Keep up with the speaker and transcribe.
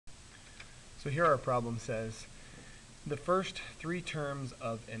So here our problem says, the first three terms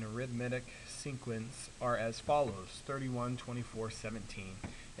of an arithmetic sequence are as follows, 31, 24, 17.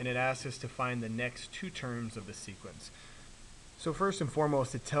 And it asks us to find the next two terms of the sequence. So first and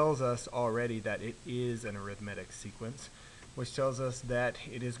foremost, it tells us already that it is an arithmetic sequence, which tells us that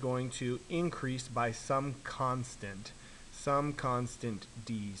it is going to increase by some constant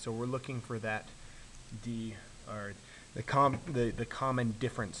d. So we're looking for that d, or the common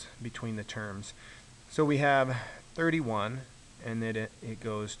difference between the terms. So we have 31, and then it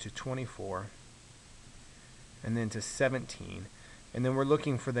goes to 24, and then to 17, and then we're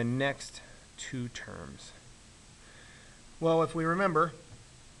looking for the next two terms. Well, if we remember,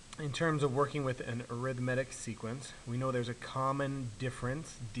 in terms of working with an arithmetic sequence, we know there's a common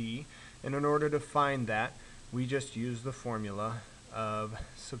difference, d, and in order to find that, we just use the formula of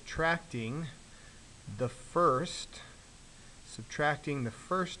subtracting the first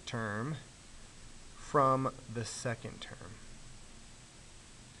term from the second term.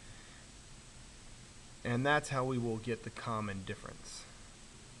 And that's how we will get the common difference.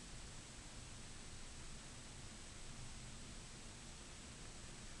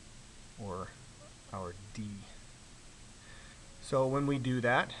 Or our d. So when we do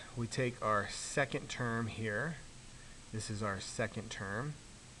that, we take our second term here. This is our second term.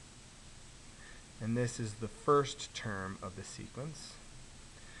 And this is the first term of the sequence.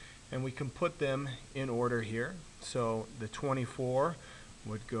 And we can put them in order here. So the 24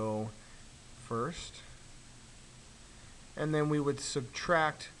 would go first. And then we would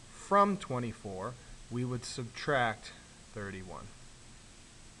subtract from 24, we would subtract 31.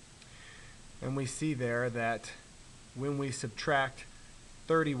 And we see there that when we subtract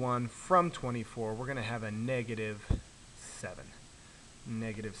 31 from 24, we're going to have a negative 7.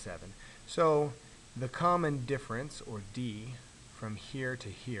 Negative 7. So the common difference, or d, from here to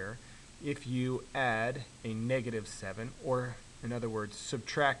here, if you add a negative 7, or in other words,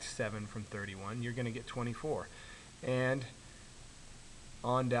 subtract 7 from 31, you're going to get 24. And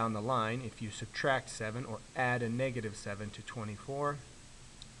on down the line, if you subtract 7 or add a negative 7 to 24,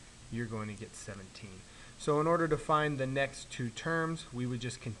 you're going to get 17. So in order to find the next two terms, we would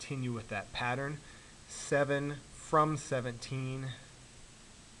just continue with that pattern. 7 from 17.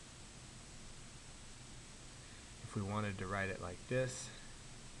 If we wanted to write it like this,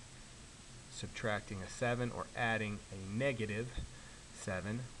 subtracting a 7 or adding a negative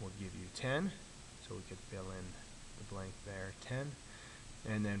 7 will give you 10. So we could fill in the blank there, 10.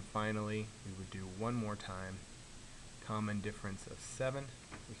 And then finally, we would do one more time. Common difference of 7.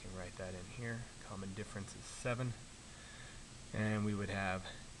 We can write that in here. Common difference is 7. And we would have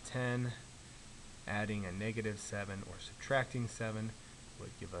 10 adding a negative 7 or subtracting 7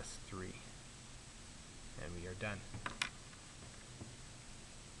 would give us 3. And we are done.